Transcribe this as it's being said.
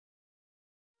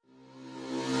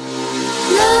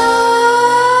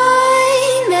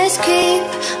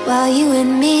while you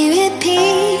and me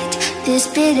repeat. This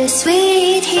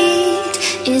bittersweet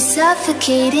heat is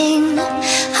suffocating.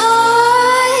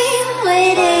 I'm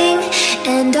waiting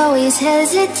and always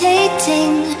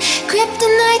hesitating.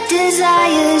 Kryptonite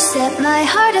desires set my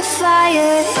heart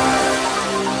afire.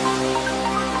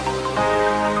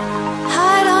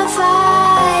 Heart on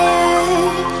fire.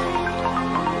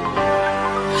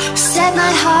 Set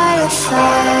my heart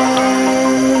afire.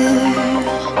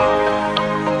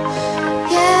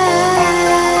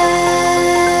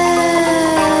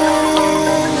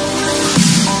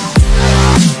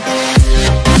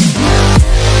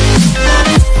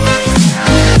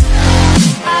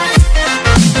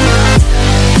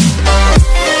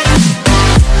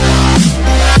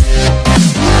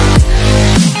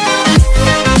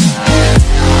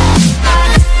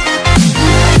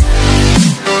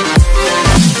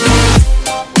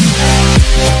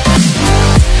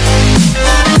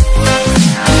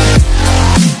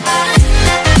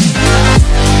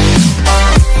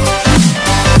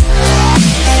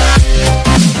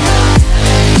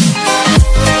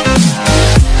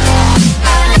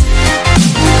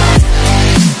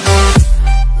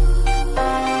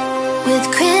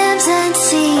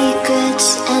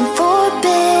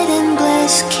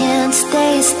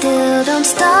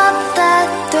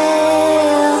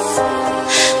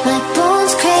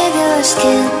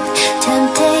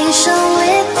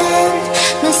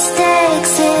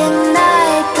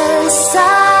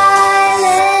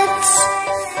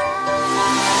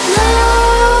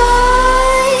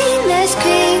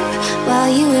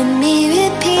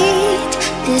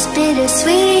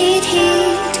 Bittersweet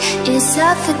heat is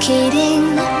suffocating.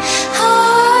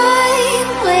 I'm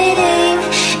waiting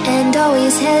and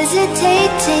always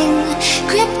hesitating.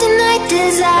 Kryptonite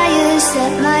desires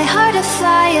set my heart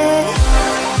afire.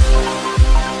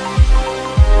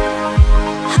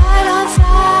 Heart on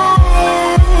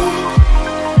fire.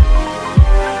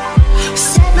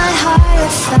 Set my heart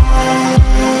afire.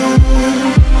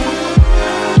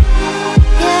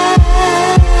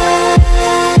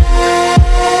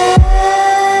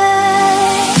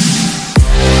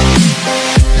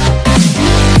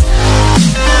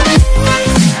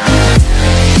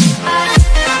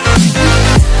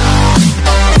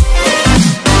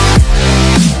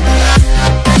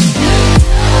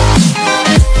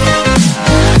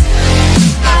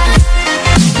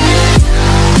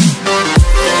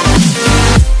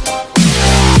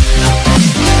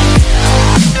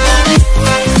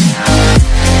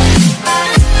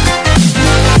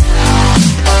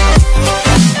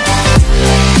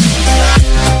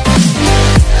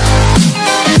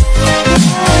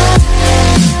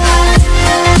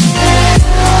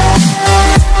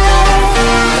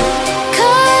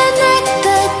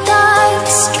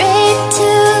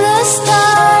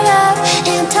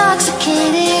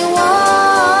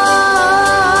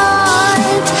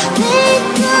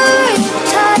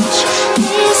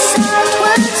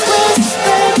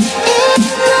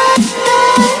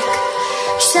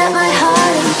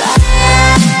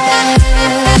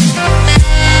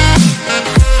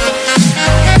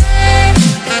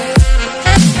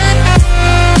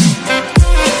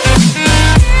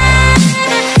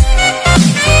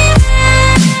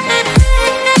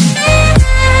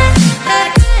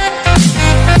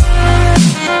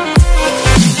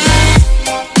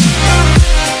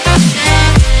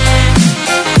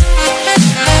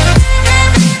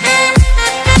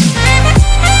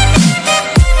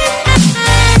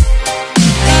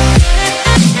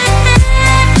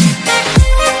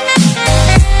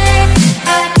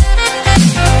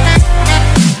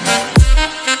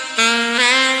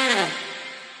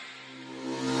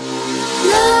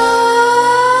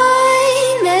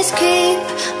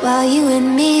 While you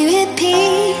and me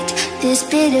repeat, this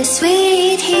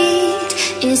bittersweet heat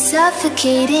is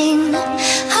suffocating.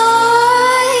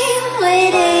 I'm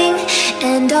waiting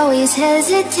and always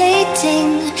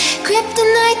hesitating.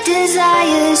 Kryptonite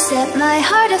desires set my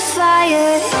heart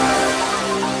afire.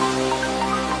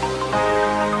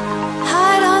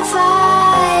 Heart on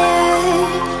fire.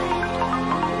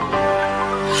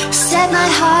 Set my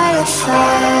heart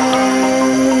afire.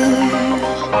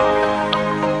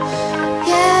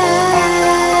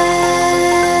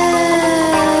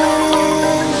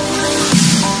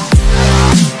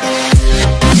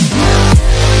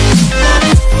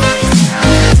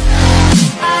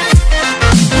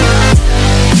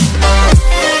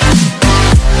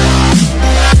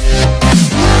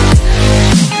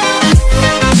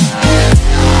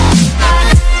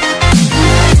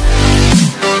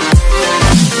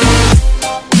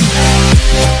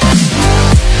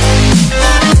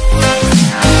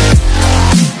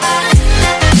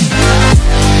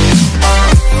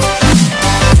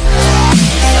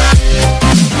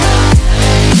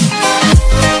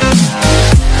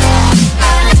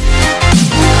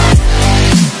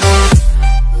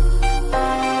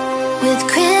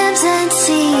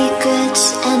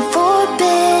 hurts and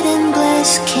forbidden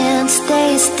bliss. Can't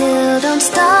stay still, don't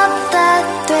stop that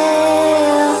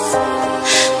thrill.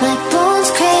 My bones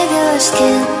crave your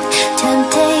skin,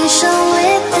 temptation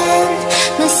within.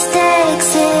 Mistakes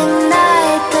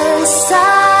ignite the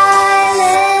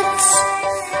silence.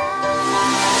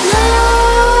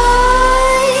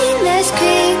 Nightmares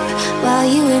creep while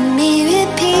you and me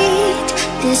repeat.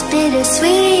 This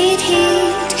bittersweet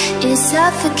heat is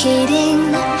suffocating.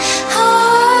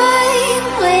 I'm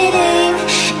waiting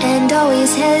and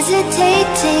always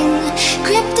hesitating.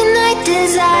 Kryptonite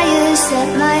desires set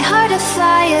my heart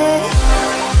afire.